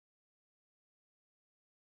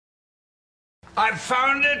I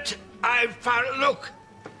found it. I found it. Look.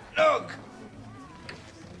 Look.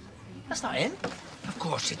 That's not him. Of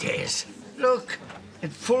course it is. Look. In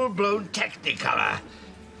full-blown Technicolor.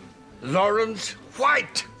 Lawrence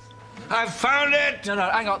White. I found it. No,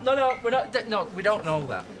 hang on. No, we're not. No, we don't know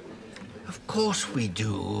that. Of course we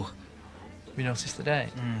do. We noticed the date.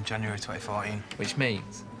 January 2014. Which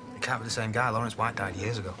means? It can't be the same guy. Lawrence White died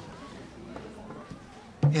years ago.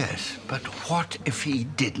 Yes, but what if he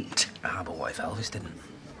didn't? Ah, but what if Elvis didn't?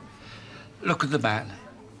 Look at the man.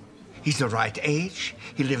 He's the right age.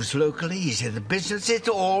 He lives locally. He's in the business. It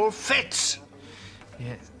all fits.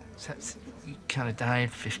 Yeah, he kind of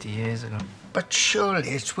died 50 years ago. But surely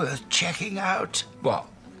it's worth checking out. What?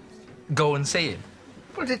 Go and see him?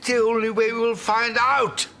 Well, it's the only way we'll find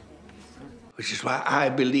out. Which is why I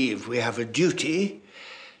believe we have a duty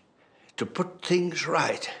to put things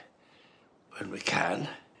right when we can,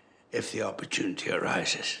 if the opportunity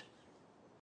arises.